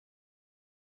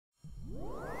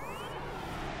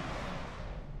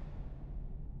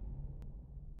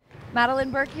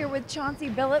Madelyn Burke here with Chauncey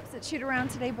Billups at shoot around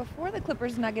today before the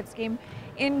Clippers-Nuggets game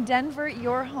in Denver,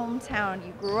 your hometown.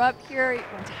 You grew up here, you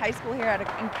went to high school here, had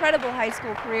an incredible high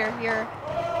school career here,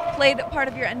 played part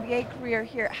of your NBA career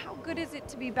here. How good is it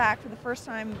to be back for the first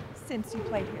time since you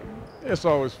played here? It's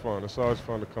always fun. It's always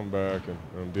fun to come back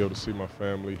and be able to see my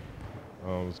family.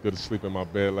 It was good to sleep in my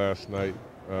bed last night.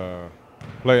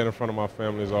 Playing in front of my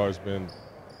family has always been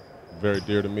very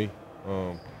dear to me.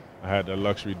 I had the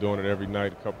luxury doing it every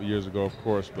night a couple years ago, of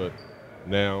course, but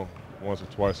now once or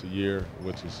twice a year,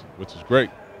 which is great.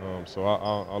 So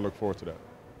I'll look forward to that.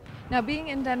 Now, being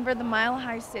in Denver, the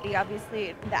mile-high city,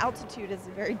 obviously the altitude is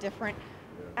very different.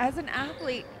 As an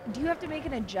athlete, do you have to make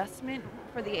an adjustment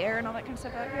for the air and all that kind of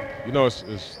stuff out here? You know,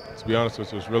 to be honest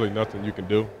with you, there's really nothing you can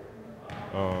do.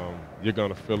 You're going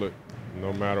to feel it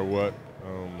no matter what.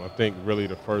 I think really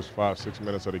the first 5-6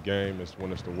 minutes of the game is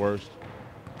when it's the worst.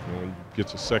 When you get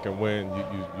your second win,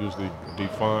 you usually be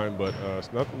fine, but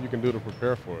it's nothing you can do to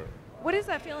prepare for it. What is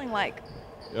that feeling like?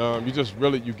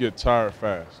 You get tired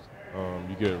fast.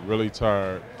 You get really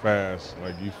tired fast.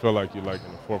 Like you feel like you're like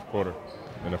in the fourth quarter.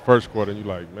 In the first quarter, you're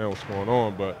like, man, what's going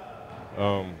on? But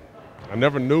I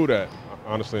never knew that,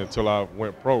 honestly, until I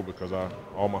went pro, because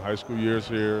all my high school years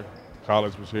here,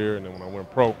 college was here, and then when I went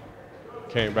pro,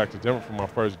 came back to Denver for my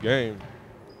first game.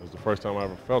 It was the first time I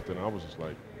ever felt it, and I was just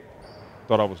like,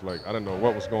 I didn't know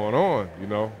what was going on, you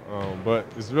know. But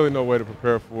there's really no way to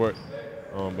prepare for it.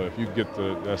 But if you get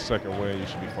that second win, you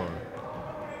should be fine.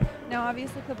 Now,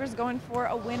 obviously, Clippers going for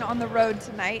a win on the road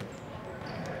tonight.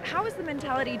 How is the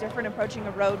mentality different approaching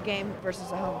a road game versus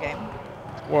a home game?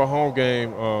 Well, a home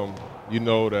game, you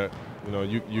know that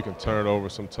you can turn it over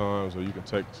sometimes, or you can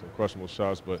take some questionable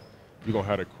shots, but you're gonna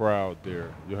have the crowd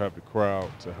there. You'll have the crowd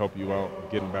to help you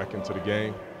out getting back into the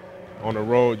game. On the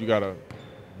road, you gotta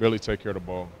really take care of the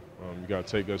ball. You got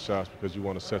to take good shots because you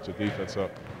want to set your defense up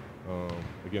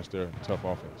against their tough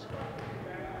offense.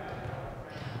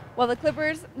 Well, the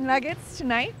Clippers-Nuggets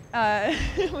tonight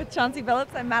with Chauncey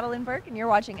Billups. I'm Madelyn Burke, and you're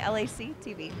watching LAC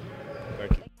TV.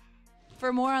 Thank you.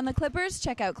 For more on the Clippers,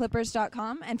 check out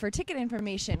clippers.com, and for ticket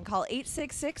information, call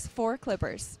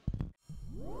 866-4-CLIPPERS.